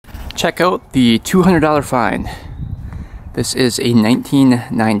Check out the $200 find. This is a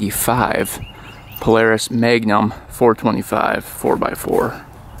 1995 Polaris Magnum 425 4x4.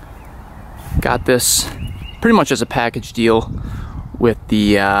 Got this pretty much as a package deal with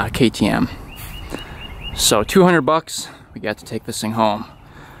the KTM. So 200 bucks, we got to take this thing home.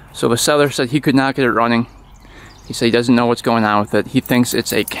 So the seller said he could not get it running. He said he doesn't know what's going on with it. He thinks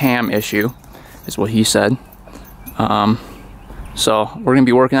it's a cam issue, is what he said. So we're gonna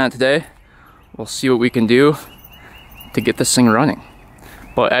be working on it today. We'll see what we can do to get this thing running.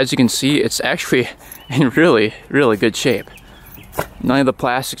 But as you can see, it's actually in really, really good shape. None of the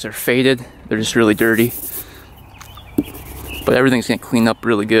plastics are faded. They're just really dirty. But everything's getting cleaned up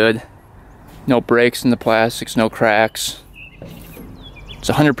really good. No breaks in the plastics, no cracks. It's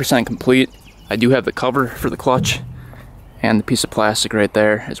 100% complete. I do have the cover for the clutch and the piece of plastic right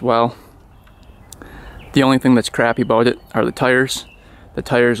there as well. The only thing that's crappy about it are the tires. The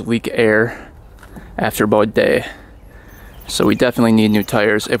tires leak air after about a day. So we definitely need new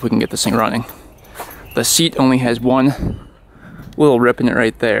tires if we can get this thing running. The seat only has one little rip in it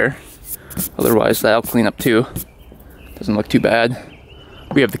right there. Otherwise that'll clean up too. Doesn't look too bad.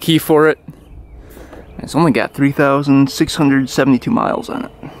 We have the key for it. It's only got 3,672 miles on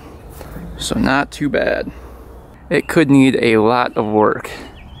it. So not too bad. It could need a lot of work.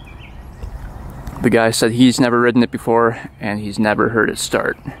 The guy said he's never ridden it before and he's never heard it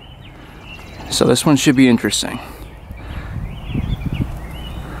start. So this one should be interesting.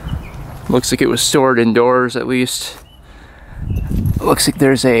 Looks like it was stored indoors at least. Looks like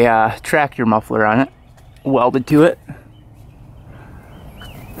there's a tractor muffler on it, welded to it.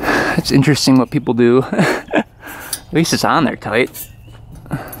 It's interesting what people do. At least it's on there tight.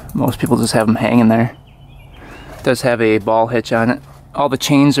 Most people just have them hanging there. It does have a ball hitch on it. All the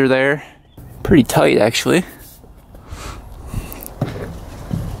chains are there. Pretty tight actually.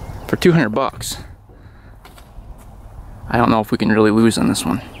 For 200 bucks. I don't know if we can really lose on this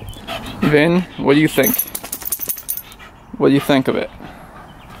one. Vin, what do you think? What do you think of it?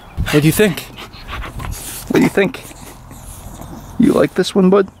 What do you think? What do you think? You like this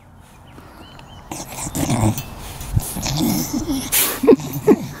one, bud?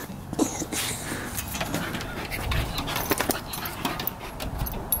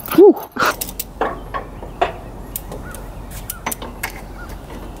 Whew.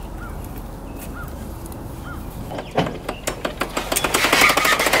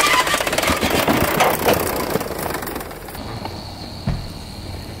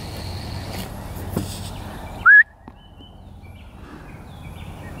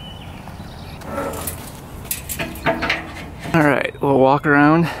 All right, we'll walk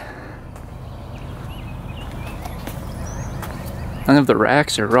around. None of the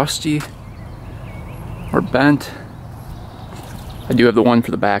racks are rusty or bent. I do have the one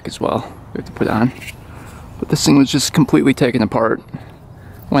for the back as well we have to put on. But this thing was just completely taken apart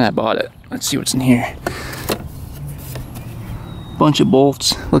when I bought it. Let's see what's in here. Bunch of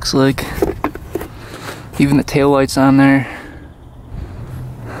bolts, looks like. Even the taillight's on there.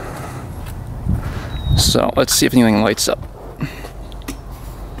 So let's see if anything lights up.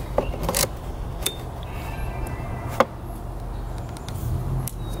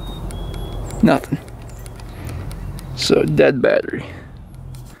 Nothing. So dead battery.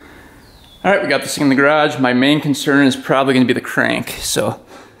 Alright, we got this thing in the garage. My main concern is probably going to be the crank. So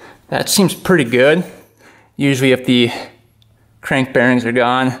that seems pretty good. Usually if the crank bearings are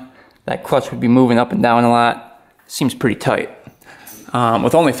gone, that clutch would be moving up and down a lot. Seems pretty tight.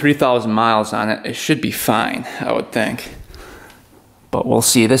 With only 3,000 miles on it, it should be fine, I would think. But we'll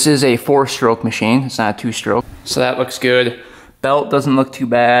see. This is a 4-stroke machine. It's not a 2-stroke. So that looks good. Belt doesn't look too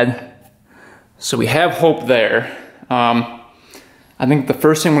bad. So we have hope there. I think the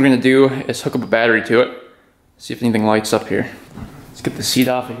first thing we're gonna do is hook up a battery to it. See if anything lights up here. Let's get the seat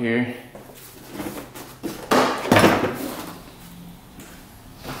off of here.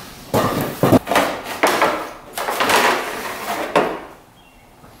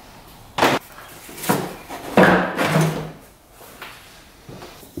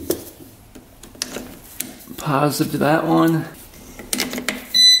 Positive to that one.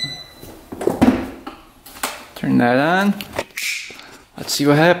 Turn that on. Let's see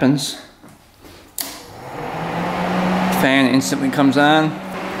what happens. Fan instantly comes on.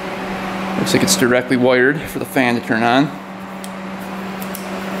 Looks like it's directly wired for the fan to turn on.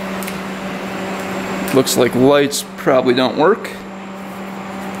 Looks like lights probably don't work.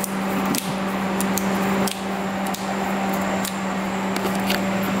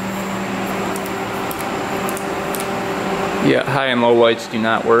 Yeah, high and low lights do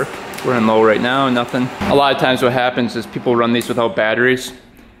not work. We're in low right now, nothing. A lot of times what happens is people run these without batteries.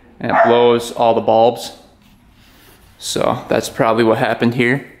 and it blows all the bulbs. So that's probably what happened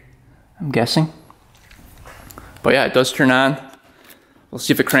here, I'm guessing. But yeah, it does turn on. We'll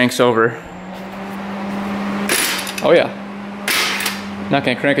see if it cranks over. Oh yeah. Not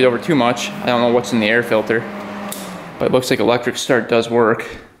gonna crank it over too much. I don't know what's in the air filter, but it looks like electric start does work.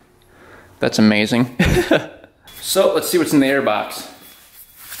 That's amazing. So let's see what's in the air box.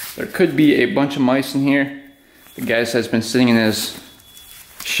 There could be a bunch of mice in here. The guy has been sitting in his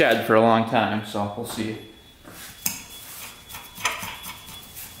shed for a long time, so we'll see.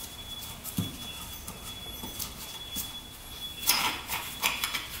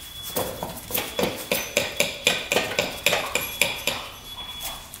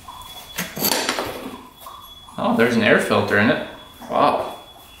 Oh, there's an air filter in it. Wow.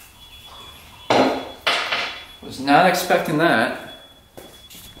 Was not expecting that.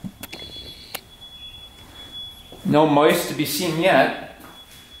 No mice to be seen yet.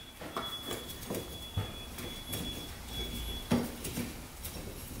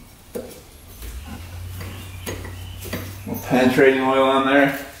 Little penetrating oil on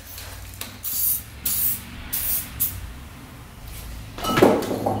there.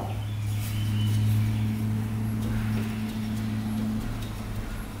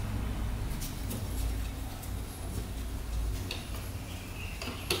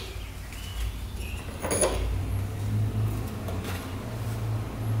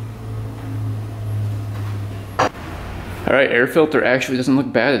 Alright, air filter actually doesn't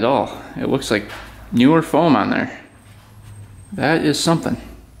look bad at all. It looks like newer foam on there. That is something.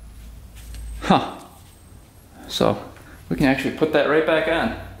 Huh. So, we can actually put that right back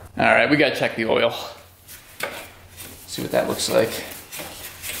on. Alright, we gotta check the oil. See what that looks like.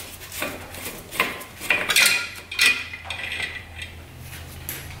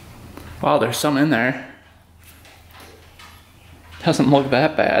 Wow, there's some in there. Doesn't look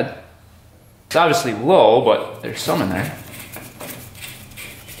that bad. It's obviously low, but there's some in there.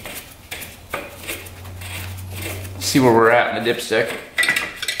 Let's see where we're at in the dipstick.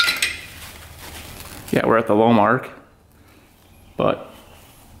 Yeah, we're at the low mark, but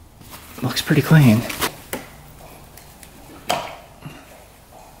it looks pretty clean.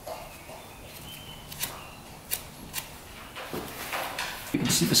 You can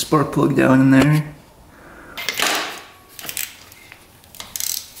see the spark plug down in there.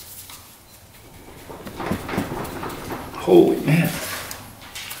 Holy man.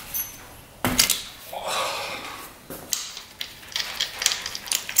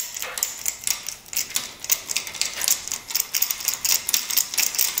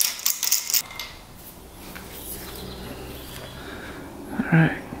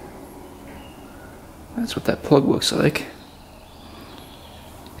 Alright. That's what that plug looks like.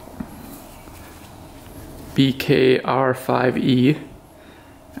 BKR5E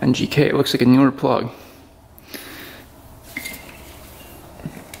and GK. It looks like a newer plug.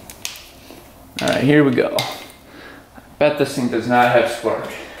 Alright, here we go. I bet this thing does not have spark.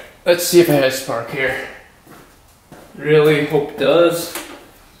 Let's see if it has spark here. Really hope it does.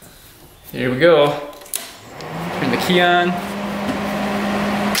 Here we go. Turn the key on.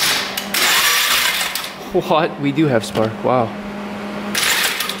 What? We do have spark. Wow.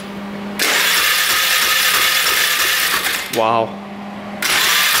 Wow.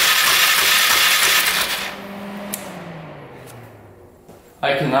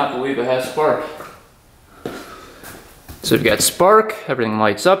 I cannot believe it has spark. So we've got spark, everything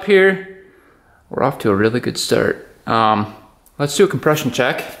lights up here. We're off to a really good start. Let's do a compression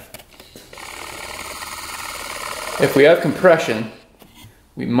check. If we have compression,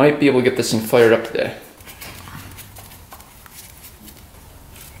 we might be able to get this thing fired up today.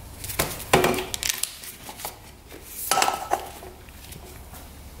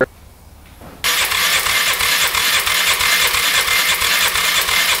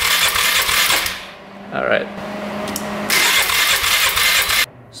 Alright.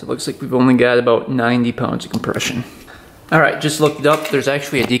 So it looks like we've only got about 90 pounds of compression. Alright, just looked it up. There's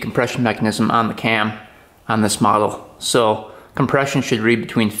actually a decompression mechanism on the cam on this model. So compression should read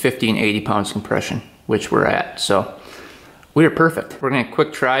between 50 and 80 pounds of compression, which we're at. So we are perfect. We're gonna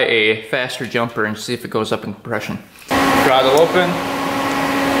quick try a faster jumper and see if it goes up in compression. Throttle open.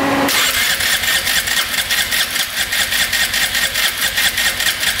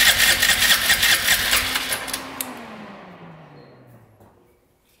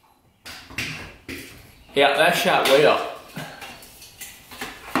 Yeah, that shot way up.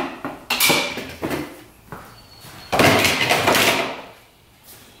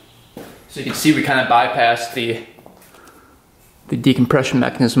 So you can see we kind of bypassed the decompression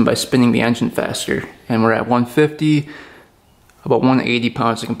mechanism by spinning the engine faster. And we're at 150, about about 180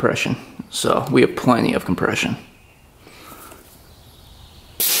 pounds of compression. So we have plenty of compression.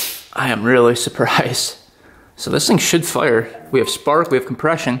 I am really surprised. So this thing should fire. We have spark, we have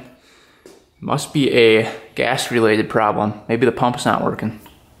compression. Must be a gas related problem. Maybe the pump's not working.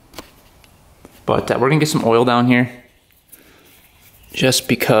 But we're gonna get some oil down here. Just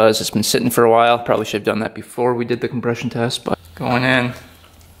because it's been sitting for a while. Probably should have done that before we did the compression test, but going in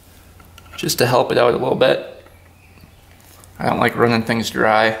just to help it out a little bit. I don't like running things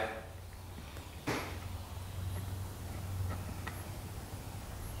dry.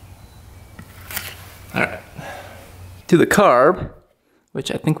 All right, to the carb,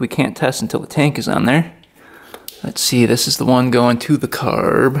 which I think we can't test until the tank is on there. Let's see, this is the one going to the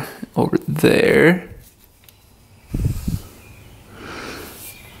carb over there.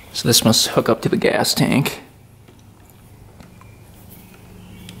 So this must hook up to the gas tank.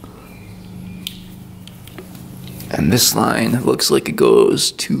 And this line looks like it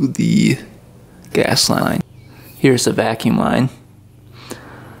goes to the gas line. Here's the vacuum line.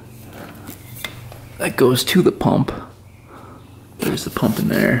 That goes to the pump. There's the pump in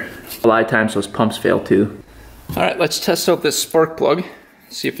there. A lot of times those pumps fail too. All right, let's test out this spark plug.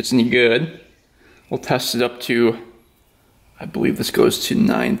 See if it's any good. We'll test it up to, I believe this goes to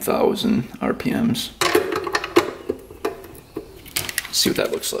 9,000 RPMs. Let's see what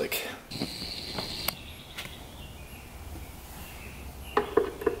that looks like.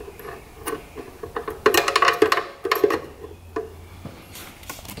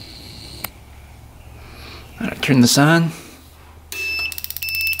 All right, turn this on.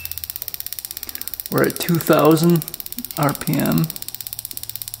 We're at 2,000 RPM.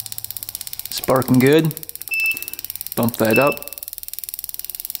 Sparking good. Bump that up.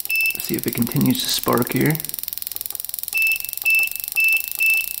 See if it continues to spark here.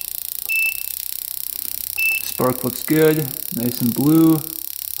 Spark looks good, nice and blue.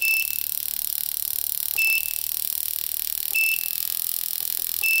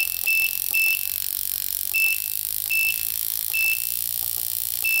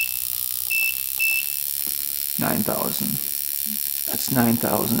 That's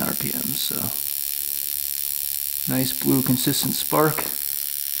 9,000 RPM, so nice blue consistent spark.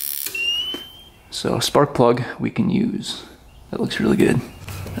 So spark plug we can use. That looks really good.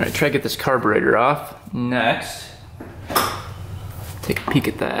 All right, try to get this carburetor off. Next, take a peek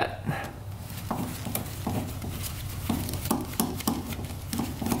at that.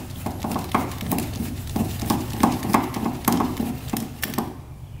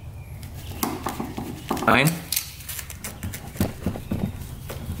 Fine.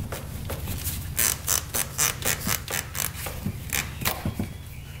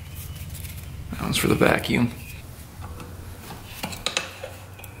 That one's for the vacuum.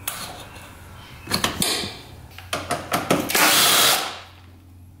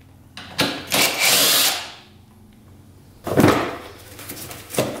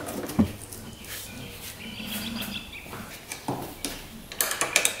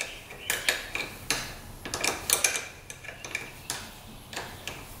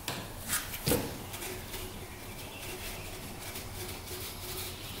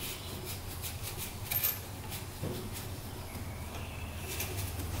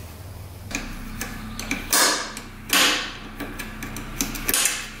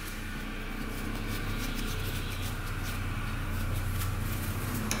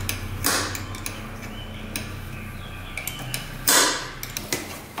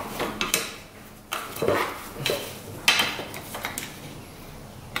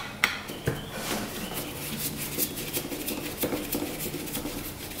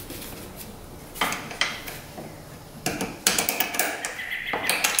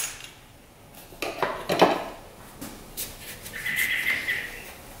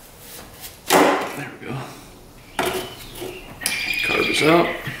 There we go. Carb is out.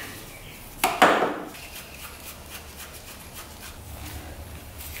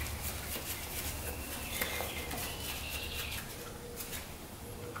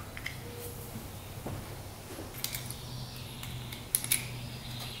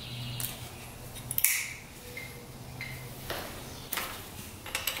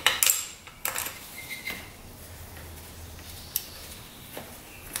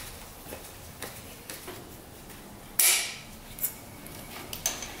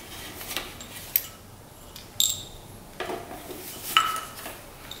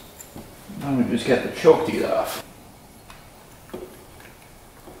 I'm gonna just get the choke to get off.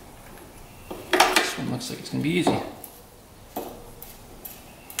 This one looks like it's gonna be easy.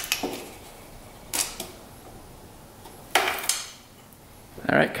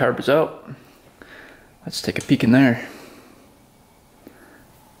 Alright, carb is out. Let's take a peek in there.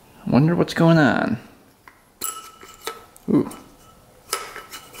 Wonder what's going on. Ooh.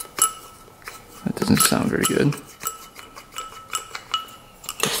 That doesn't sound very good.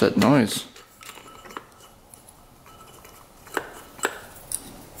 What's that noise?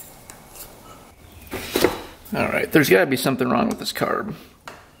 Alright, there's gotta be something wrong with this carb.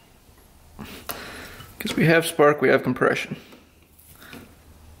 Because we have spark, we have compression.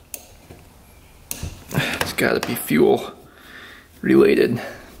 It's gotta be fuel related.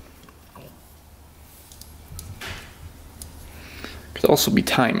 Could also be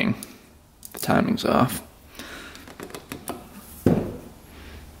timing. The timing's off.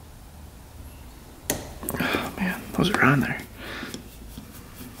 Oh man, those are on there.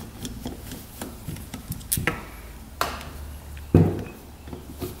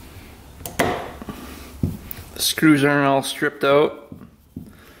 The screws aren't all stripped out.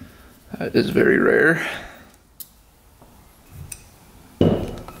 That is very rare.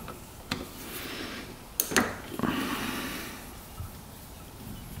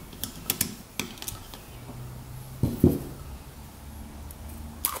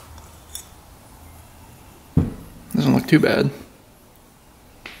 Doesn't look too bad.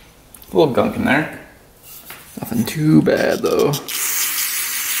 A little gunk in there. Nothing too bad though.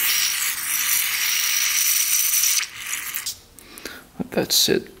 Let that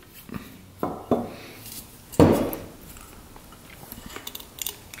sit.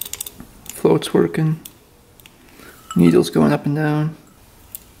 Float's working. Needle's going up and down.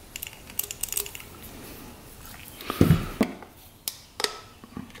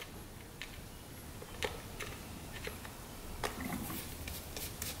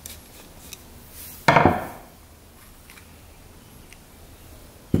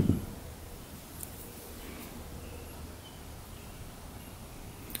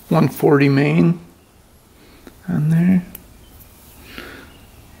 .140 main on there.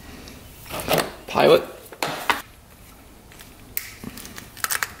 Pilot.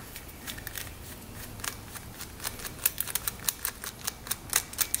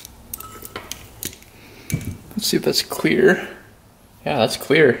 Let's see if that's clear. Yeah, that's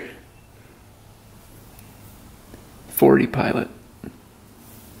clear. 40 pilot.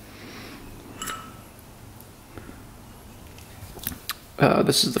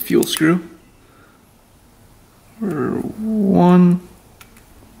 This is the fuel screw. One,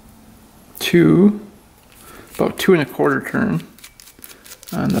 two, about 2 1/4 turn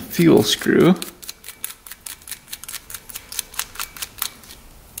on the fuel screw.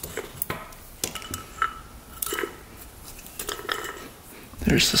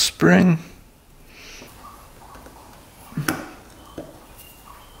 There's the spring.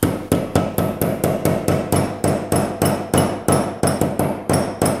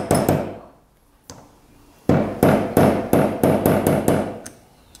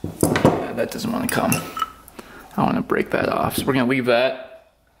 That doesn't want to come. I want to break that off. So we're going to leave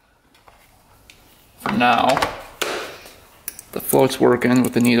that for now. The float's working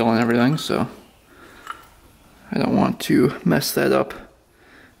with the needle and everything, so I don't want to mess that up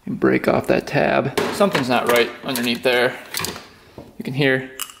and break off that tab. Something's not right underneath there. You can hear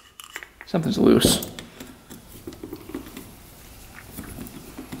something's loose.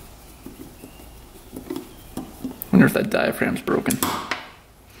 Wonder if that diaphragm's broken.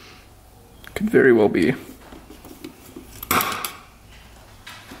 Could very well be.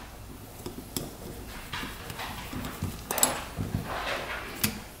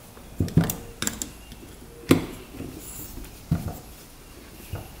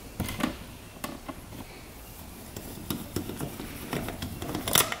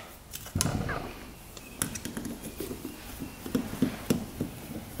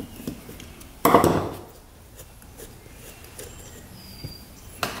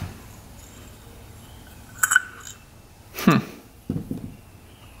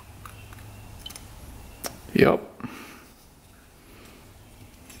 Yep.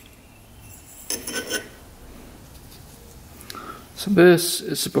 So this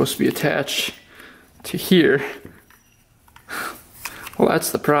is supposed to be attached to here. Well, that's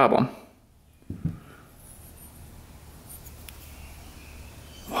the problem.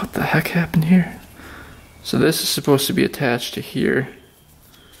 What the heck happened here? So this is supposed to be attached to here.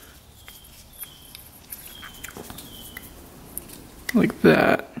 Like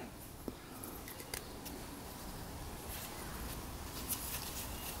that.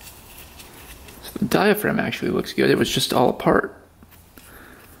 So the diaphragm actually looks good. It was just all apart.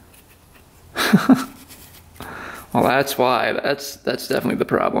 Well, that's why. That's definitely the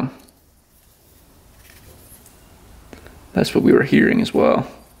problem. That's what we were hearing as well.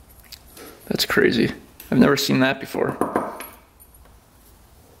 That's crazy. I've never seen that before.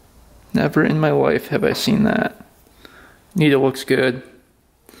 Never in my life have I seen that. Needle looks good.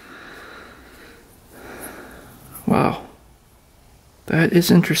 Wow. That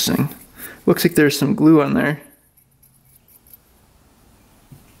is interesting. Looks like there's some glue on there.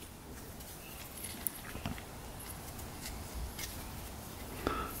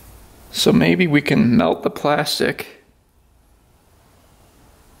 So maybe we can melt the plastic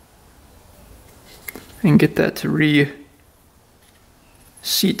and get that to re-seat.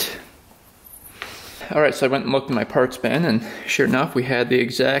 Alright, so I went and looked in my parts bin, and sure enough, we had the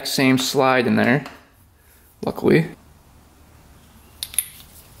exact same slide in there, luckily.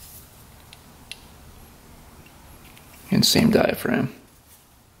 And same diaphragm.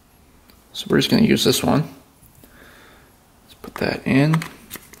 So we're just going to use this one. Let's put that in.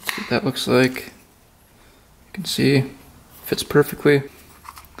 See what that looks like. You can see, fits perfectly.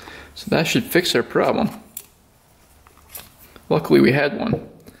 So that should fix our problem. Luckily we had one.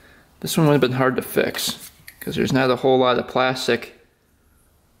 This one would have been hard to fix because there's not a whole lot of plastic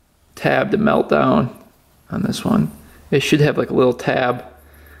tab to melt down on this one. It should have like a little tab.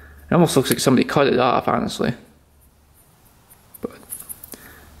 It almost looks like somebody cut it off, honestly. But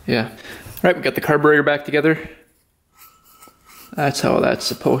yeah. Alright, we got the carburetor back together. That's how that's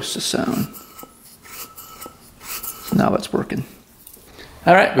supposed to sound. So now it's working.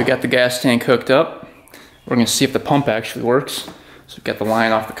 Alright, we got the gas tank hooked up. We're going to see if the pump actually works. So we've got the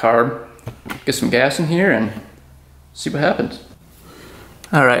line off the carb. Get some gas in here and see what happens.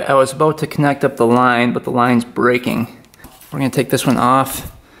 Alright, I was about to connect up the line, but the line's breaking. We're going to take this one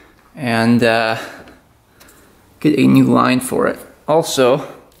off and get a new line for it. Also,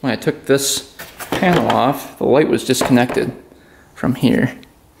 when I took this panel off, the light was disconnected from here.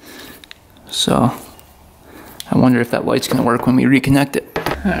 So I wonder if that light's going to work when we reconnect it.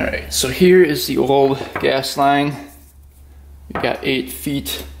 Alright, so here is the old gas line. We got 8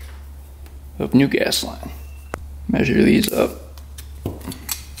 feet of new gas line. Measure these up.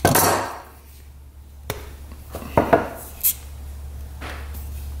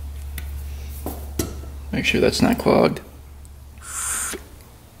 Make sure that's not clogged.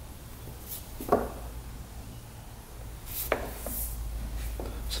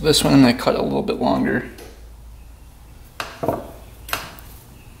 So this one I'm going to cut a little bit longer.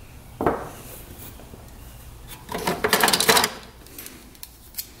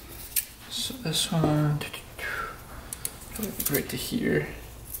 So this one, right to here.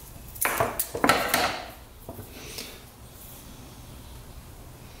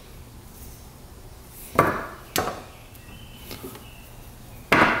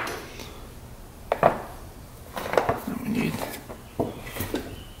 Then we need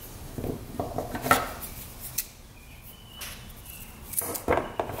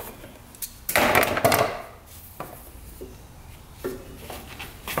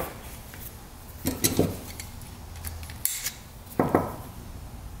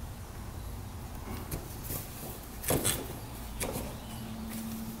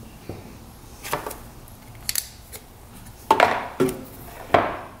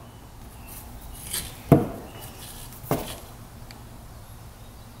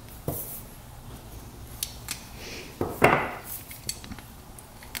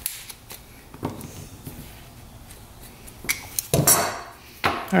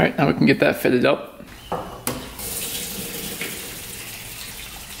Alright, now we can get that fitted up.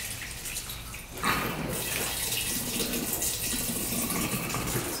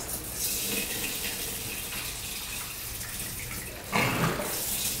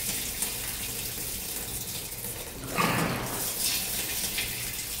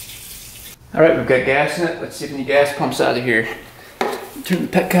 Alright, we've got gas in it. Let's see if any gas pumps out of here. Turn the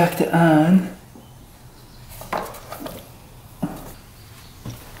petcock to on.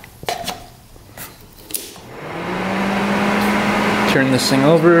 Turn this thing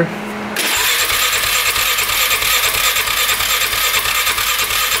over.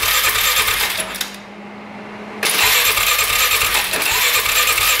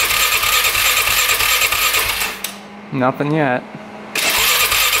 Nothing yet.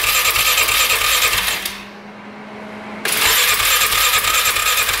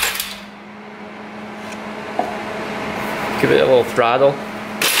 Give it a little throttle.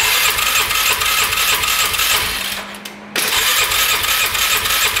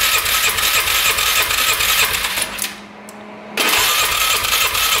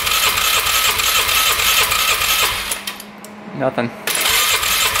 Nothing.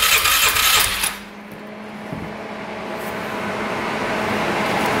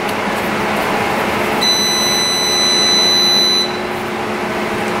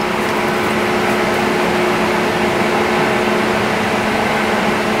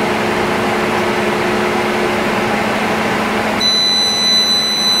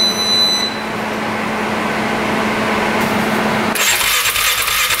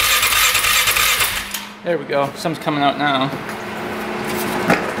 There we go, something's coming out now.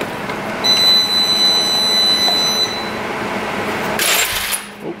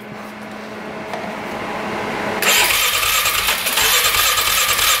 Oh.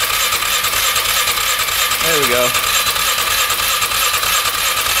 There we go.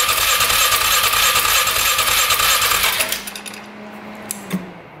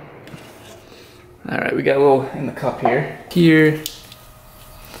 Alright, we got a little in the cup here. Here,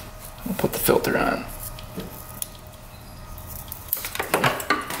 we'll put the filter on.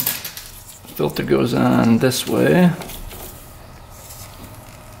 Filter goes on this way.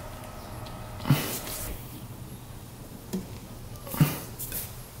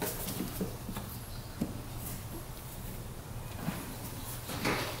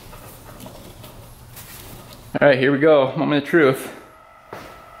 Alright, here we go. Moment of truth.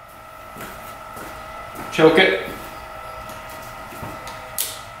 Choke it.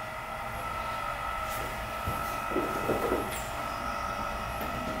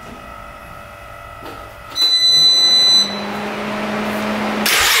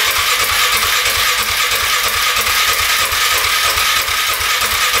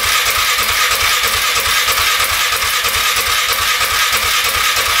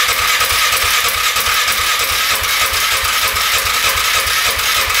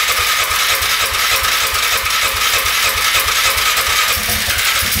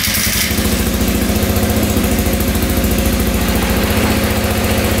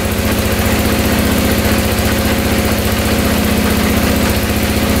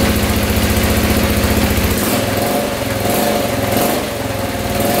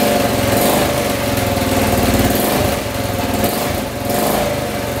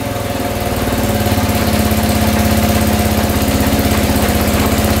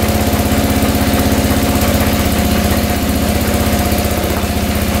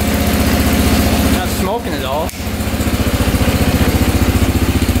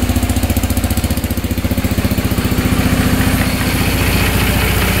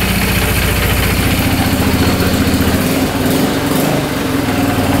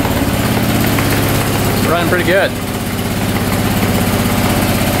 Running pretty good.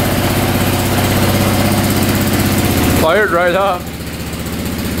 Fired right up.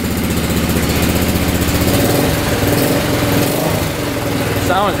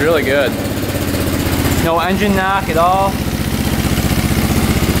 Sounds really good. No engine knock at all.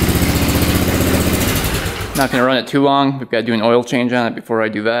 Not gonna run it too long. We've got to do an oil change on it before I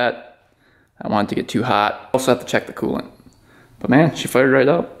do that. I don't want it to get too hot. Also have to check the coolant. But man, she fired right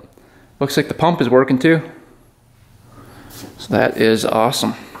up. Looks like the pump is working too. So that is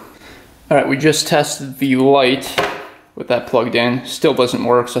awesome. All right, we just tested the light with that plugged in. Still doesn't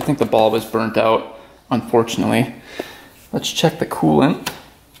work, so I think the bulb is burnt out, unfortunately. Let's check the coolant.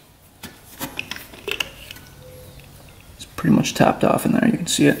 It's pretty much topped off in there, you can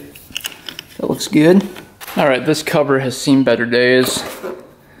see it. That looks good. All right, this cover has seen better days.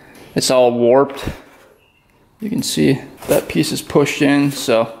 It's all warped. You can see that piece is pushed in,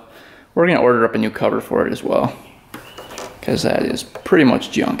 so we're gonna order up a new cover for it as well, because that is pretty much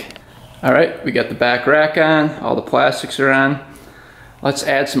junk. All right, we got the back rack on, all the plastics are on. Let's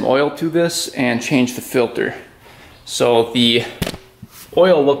add some oil to this and change the filter. So the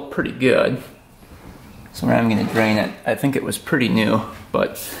oil looked pretty good, so I'm gonna drain it. I think it was pretty new,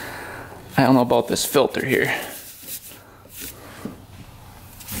 but I don't know about this filter here.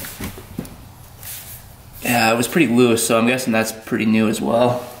 Yeah, it was pretty loose, so I'm guessing that's pretty new as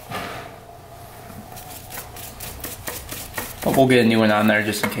well. But we'll get a new one on there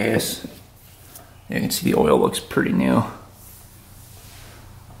just in case. You can see the oil looks pretty new.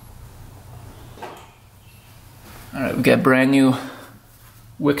 Alright, we got a brand new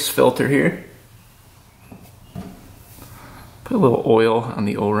Wix filter here. Put a little oil on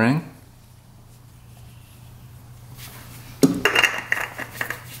the O-ring.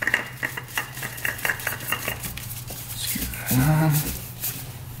 Screw that on.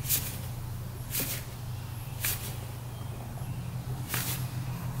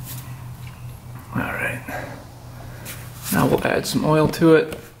 Alright, now we'll add some oil to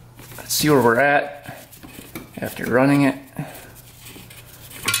it. Let's see where we're at after running it.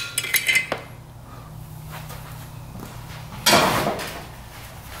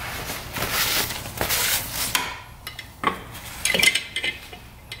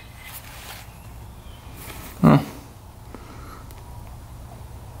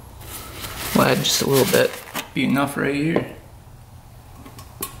 We'll add just a little bit, be enough right here.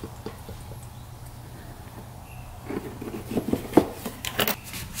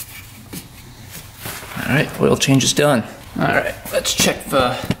 Alright, oil change is done. Alright, let's check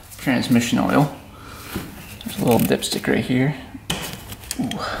the transmission oil. little dipstick right here. Ooh.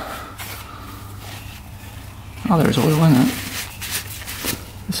 Oh, there's oil in it.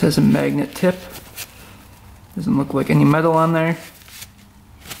 This has a magnet tip. Doesn't look like any metal on there.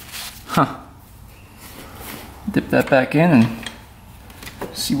 Huh. Dip that back in and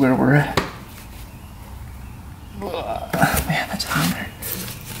see where we're at. Man, that's hot in there.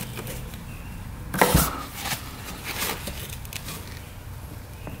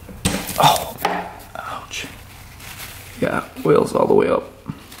 Oh, ouch. Yeah, oil's all the way up.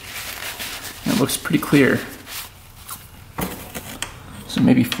 And it looks pretty clear. So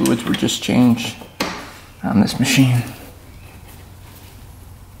maybe fluids were just changed on this machine.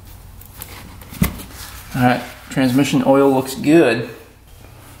 Alright, transmission oil looks good.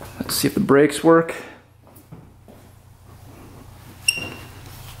 Let's see if the brakes work.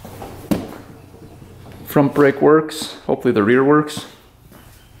 Front brake works. Hopefully the rear works.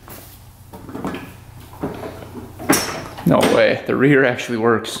 No way, the rear actually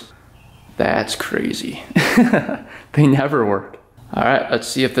works. That's crazy. They never work. Alright, let's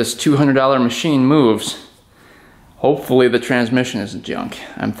see if this $200 machine moves. Hopefully the transmission isn't junk.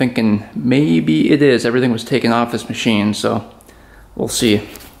 I'm thinking maybe it is. Everything was taken off this machine, so we'll see.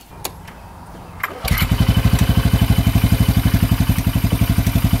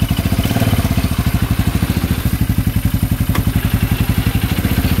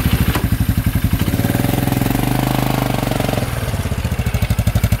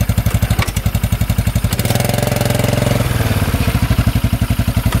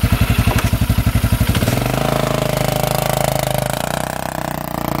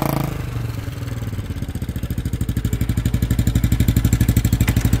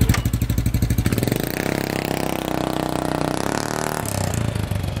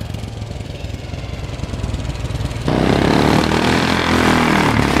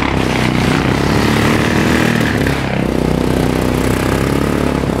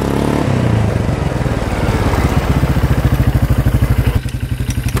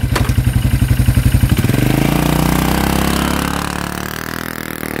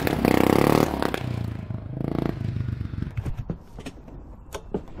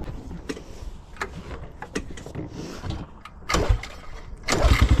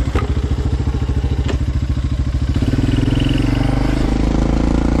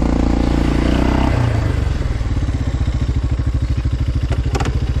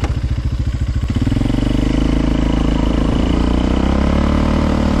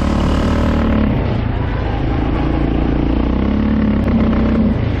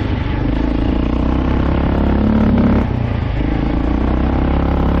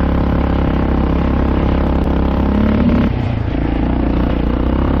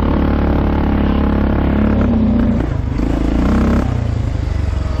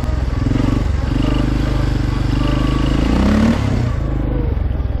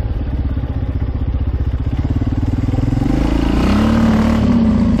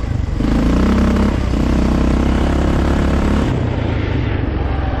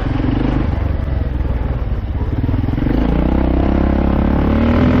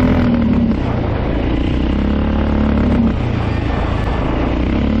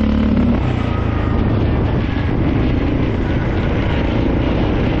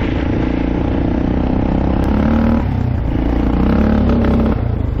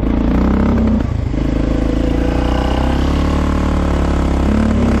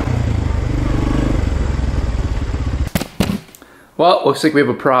 Well, looks like we have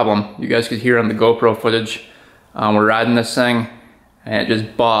a problem. You guys could hear on the GoPro footage. We're riding this thing and it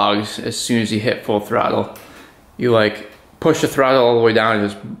just bogs as soon as you hit full throttle. You like push the throttle all the way down and it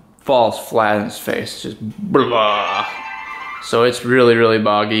just falls flat in its face. Just blah. So it's really, really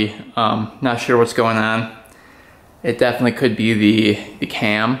boggy. Not sure what's going on. It definitely could be the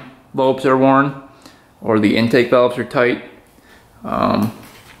cam lobes are worn or the intake valves are tight. It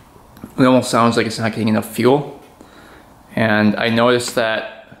almost sounds like it's not getting enough fuel. And I noticed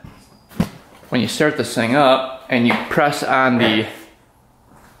that when you start this thing up and you press on the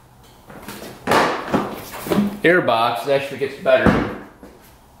air box, it actually gets better.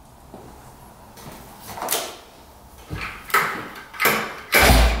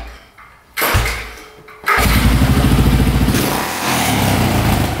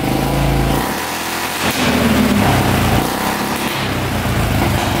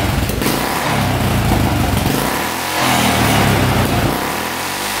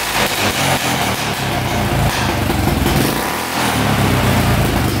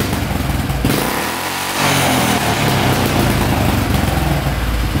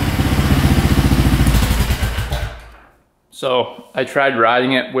 So I tried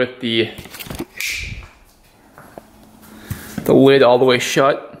riding it with the the lid all the way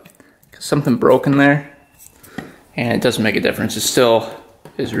shut, 'cause something broke in there, and it doesn't make a difference. It still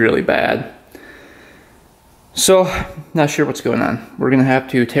is really bad. So, not sure what's going on. We're gonna have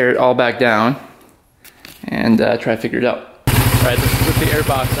to tear it all back down and try to figure it out. All right, let's put the air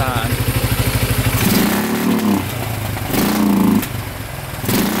box on.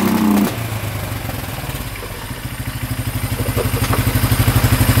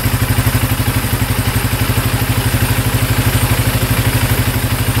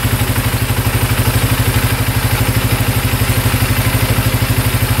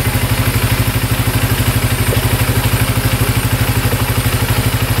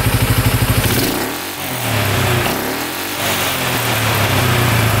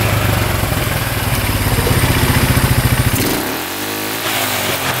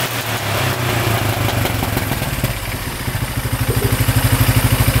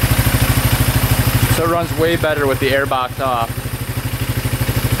 So it runs way better with the air box off.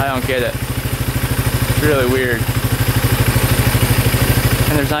 I don't get it. It's really weird.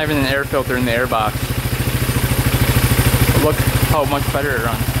 And there's not even an air filter in the air box. But look how much better it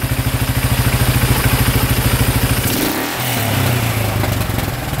runs.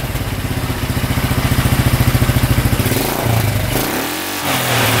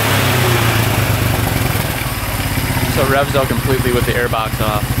 So it revs out completely with the air box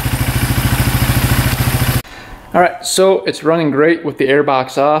off. Alright, so it's running great with the air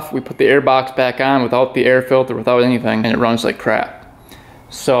box off. We put the air box back on without the air filter, without anything, and it runs like crap.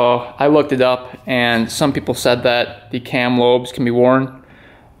 So I looked it up, and some people said that the cam lobes can be worn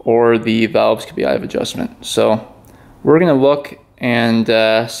or the valves could be out of adjustment. So we're gonna look and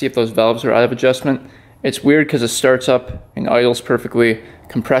see if those valves are out of adjustment. It's weird because it starts up and idles perfectly.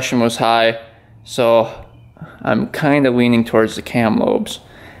 Compression was high, so I'm kind of leaning towards the cam lobes.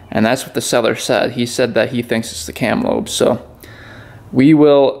 And that's what the seller said. He said that he thinks it's the cam lobes. So we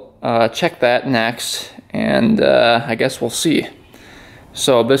will check that next, and I guess we'll see.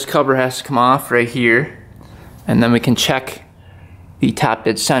 So this cover has to come off right here, and then we can check the top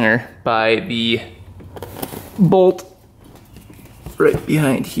dead center by the bolt right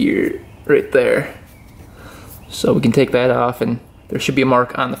behind here, right there. So we can take that off, and there should be a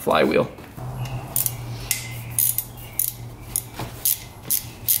mark on the flywheel.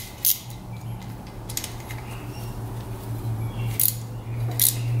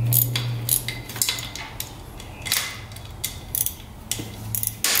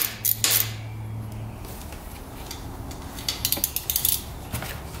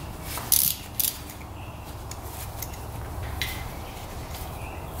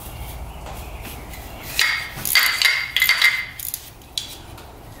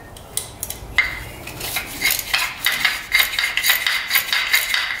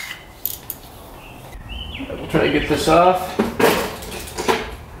 We'll try to get this off.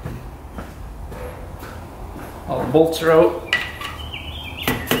 All the bolts are out.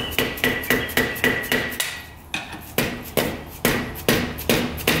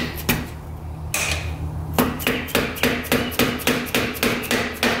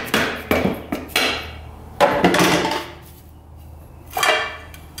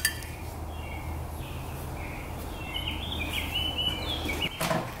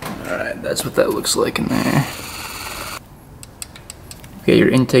 Alright, that's what that looks like in there. Okay, your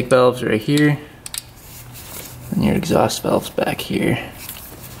intake valves right here, and your exhaust valves back here.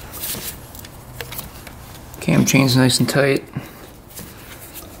 Cam chain's nice and tight.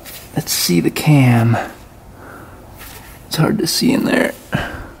 Let's see the cam. It's hard to see in there.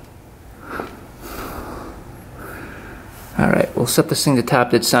 Alright, we'll set this thing to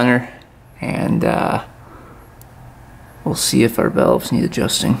top dead center, and we'll see if our valves need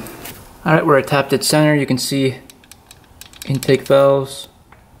adjusting. Alright, we're at top dead center. You can see intake valves,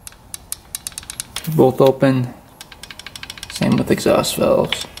 both open. Same with exhaust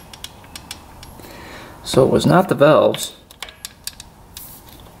valves. So it was not the valves.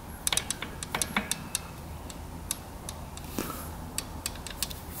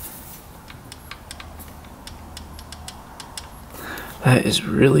 That is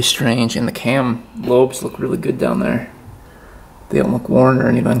really strange, and the cam lobes look really good down there. They don't look worn or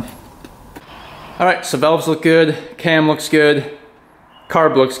anything. Alright, so valves look good, cam looks good,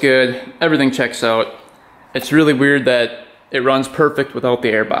 carb looks good, everything checks out. It's really weird that it runs perfect without the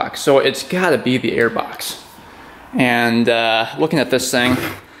air box, so it's gotta be the air box. And looking at this thing,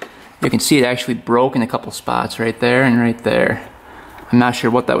 you can see it actually broke in a couple spots right there and right there. I'm not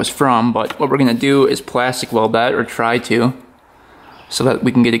sure what that was from, but what we're gonna do is plastic weld that, or try to, so that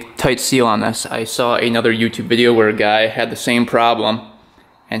we can get a tight seal on this. I saw another YouTube video where a guy had the same problem,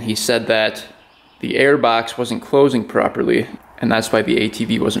 and he said that the air box wasn't closing properly, and that's why the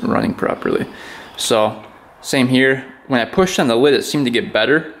ATV wasn't running properly. So same here, when I pushed on the lid it seemed to get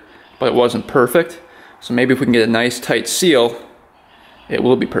better, but it wasn't perfect. So maybe if we can get a nice tight seal, it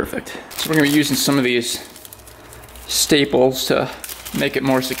will be perfect. So we're gonna be using some of these staples to make it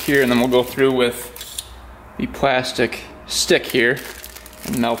more secure, and then we'll go through with the plastic stick here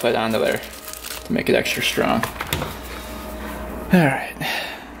and melt that onto there to make it extra strong. All right,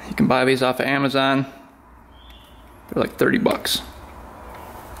 you can buy these off of Amazon. They're like 30 bucks.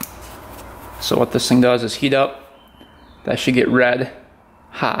 So what this thing does is heat up. That should get red,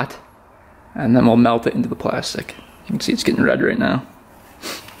 hot, and then we'll melt it into the plastic. You can see it's getting red right now.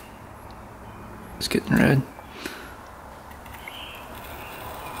 It's getting red.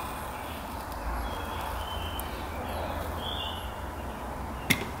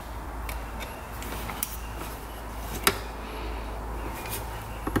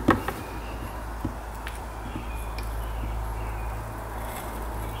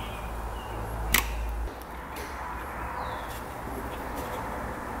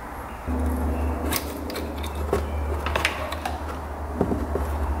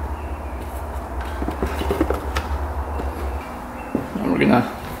 We're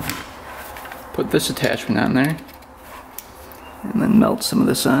gonna put this attachment on there and then melt some of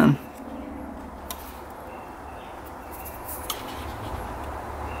this on.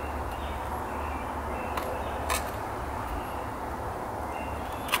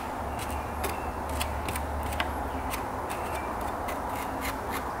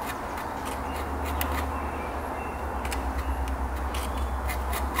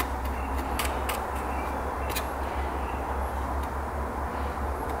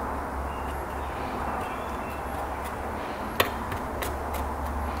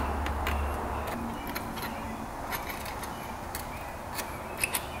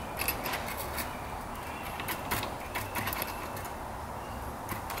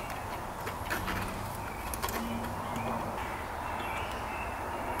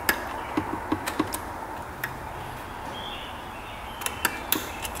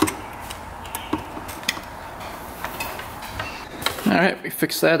 Alright, we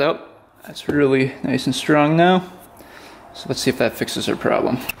fixed that up. That's really nice and strong now. So let's see if that fixes our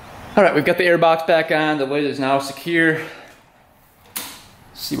problem. Alright, we've got the air box back on. The lid is now secure. Let's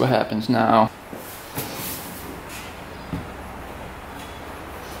see what happens now.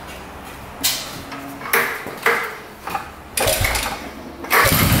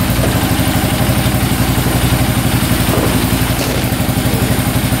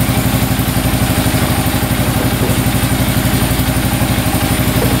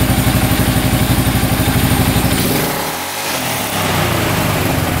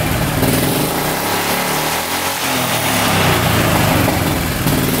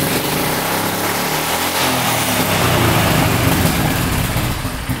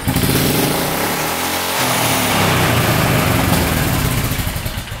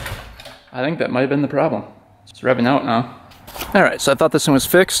 I think that might have been the problem. It's revving out now. Alright, so I thought this one was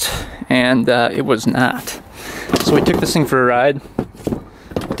fixed, and it was not. So we took this thing for a ride.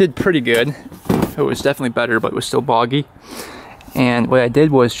 It did pretty good. It was definitely better, but it was still boggy. And what I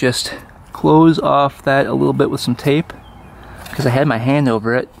did was just close off that a little bit with some tape, because I had my hand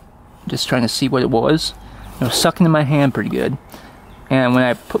over it, just trying to see what it was. It was sucking in my hand pretty good. And when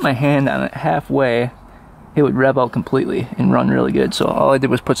I put my hand on it halfway, it would rev out completely and run really good. So all I did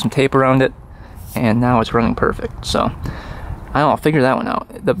was put some tape around it, and now it's running perfect. So I don't know, I'll figure that one out.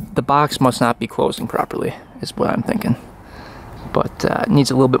 The box must not be closing properly, is what I'm thinking. But it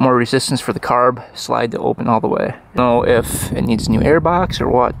needs a little bit more resistance for the carb slide to open all the way. I don't know if it needs a new air box or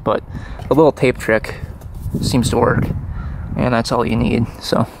what, but a little tape trick seems to work, and that's all you need.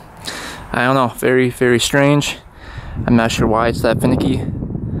 So I don't know, very, very strange. I'm not sure why it's that finicky.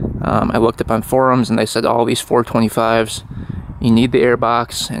 I looked up on forums and they said all these 425s, you need the air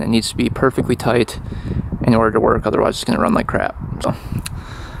box and it needs to be perfectly tight in order to work, otherwise it's going to run like crap. So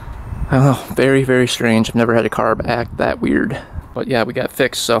I don't know, very, very strange. I've never had a carb act that weird. But yeah, we got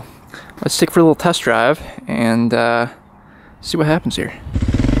fixed, so let's take it for a little test drive and see what happens here.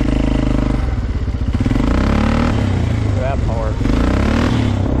 That power.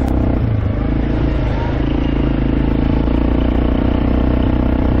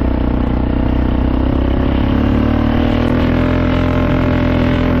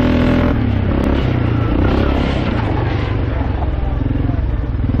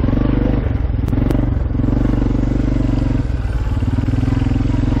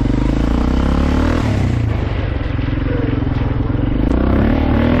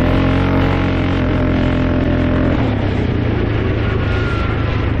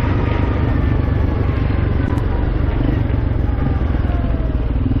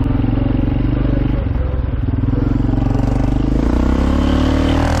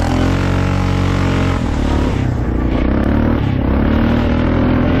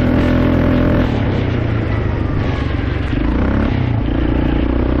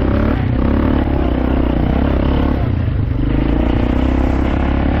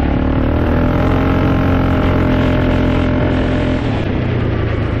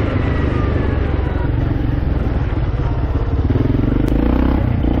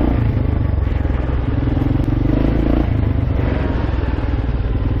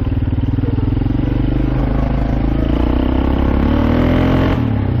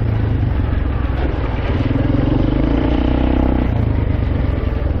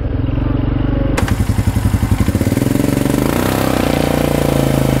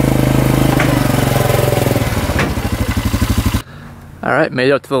 Alright, made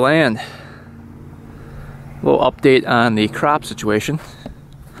it out to the land. A little update on the crop situation.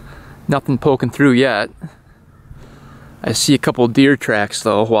 Nothing poking through yet. I see a couple deer tracks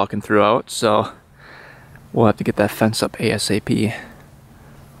though walking throughout, so we'll have to get that fence up ASAP.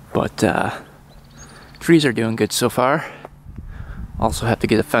 But trees are doing good so far. Also have to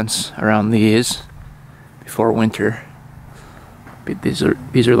get a fence around these before winter. But these are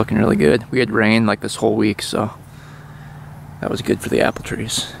looking really good. We had rain like this whole week, so that was good for the apple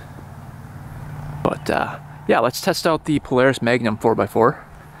trees. But yeah, let's test out the Polaris Magnum 4x4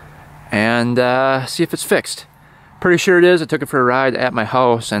 and see if it's fixed. Pretty sure it is. I took it for a ride at my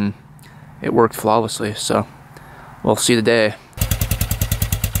house and it worked flawlessly, so we'll see today.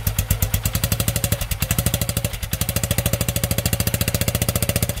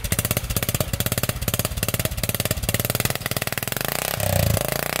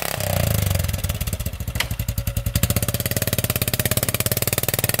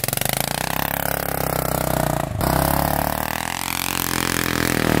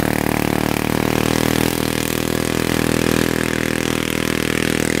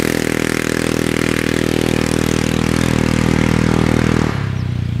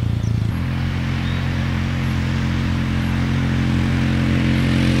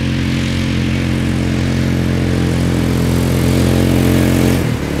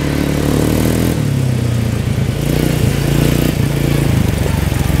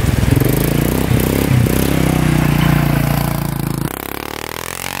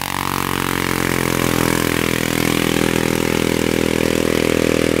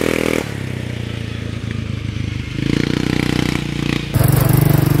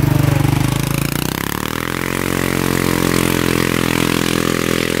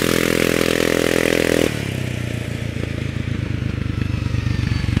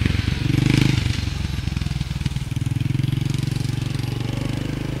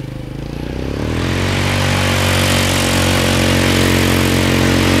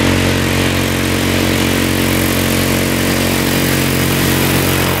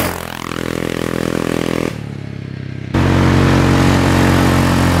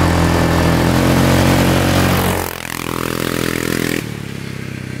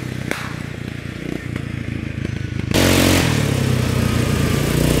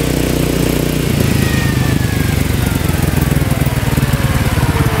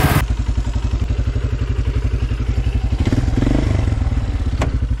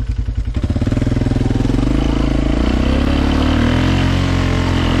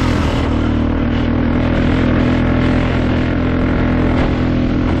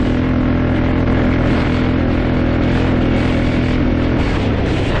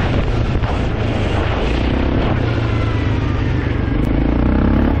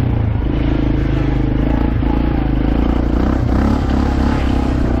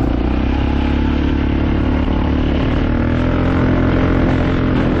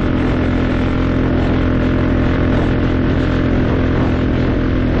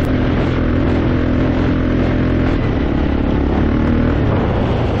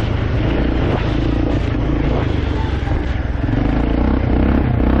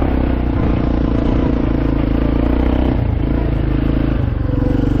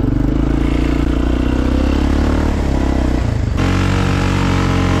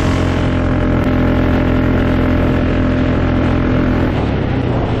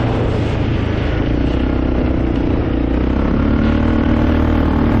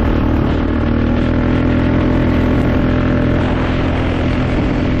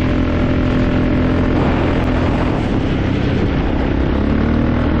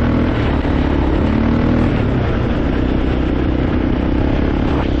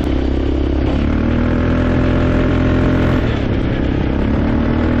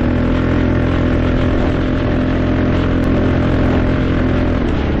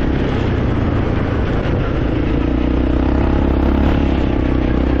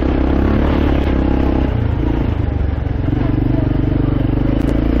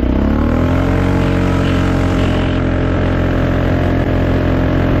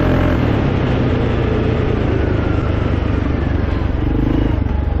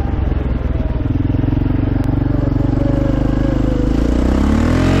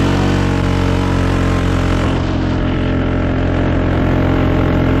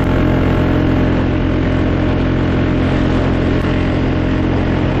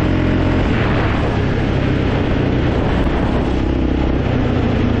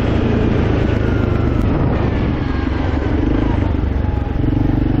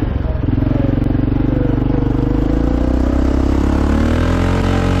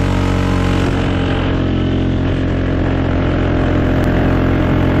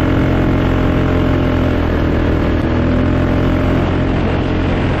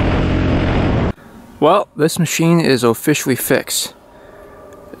 Well, this machine is officially fixed.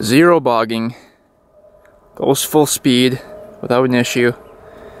 Zero bogging, goes full speed without an issue,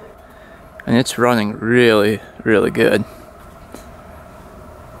 and it's running really, really good.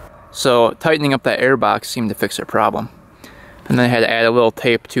 So tightening up that air box seemed to fix our problem. And then I had to add a little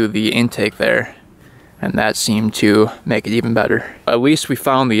tape to the intake there, and that seemed to make it even better. At least we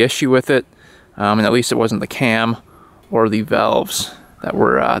found the issue with it, and at least it wasn't the cam or the valves that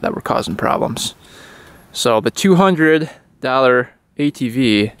were causing problems. So the $200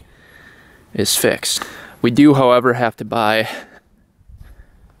 ATV is fixed. We do, however, have to buy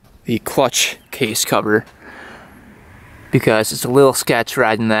the clutch case cover because it's a little sketch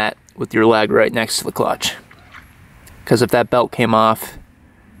riding that with your leg right next to the clutch. Because if that belt came off,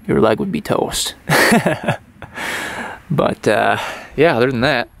 your leg would be toast. But yeah, other than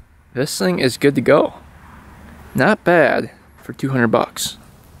that, this thing is good to go. Not bad for 200 bucks.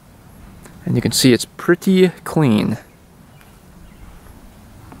 And you can see it's pretty clean.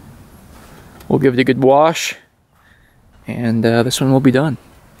 We'll give it a good wash, and this one will be done.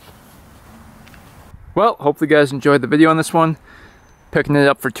 Well, hopefully you guys enjoyed the video on this one. Picking it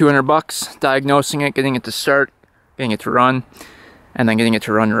up for 200 bucks, diagnosing it, getting it to start, getting it to run, and then getting it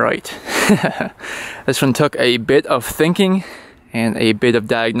to run right. This one took a bit of thinking and a bit of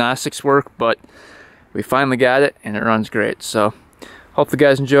diagnostics work, but we finally got it and it runs great. So hope you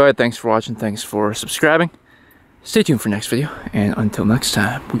guys enjoyed. Thanks for watching. Thanks for subscribing. Stay tuned for next video, and until next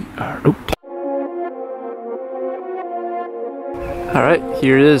time, we are out. Alright,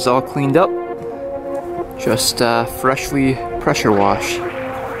 here it is, all cleaned up. Just freshly pressure washed.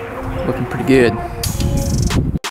 Looking pretty good.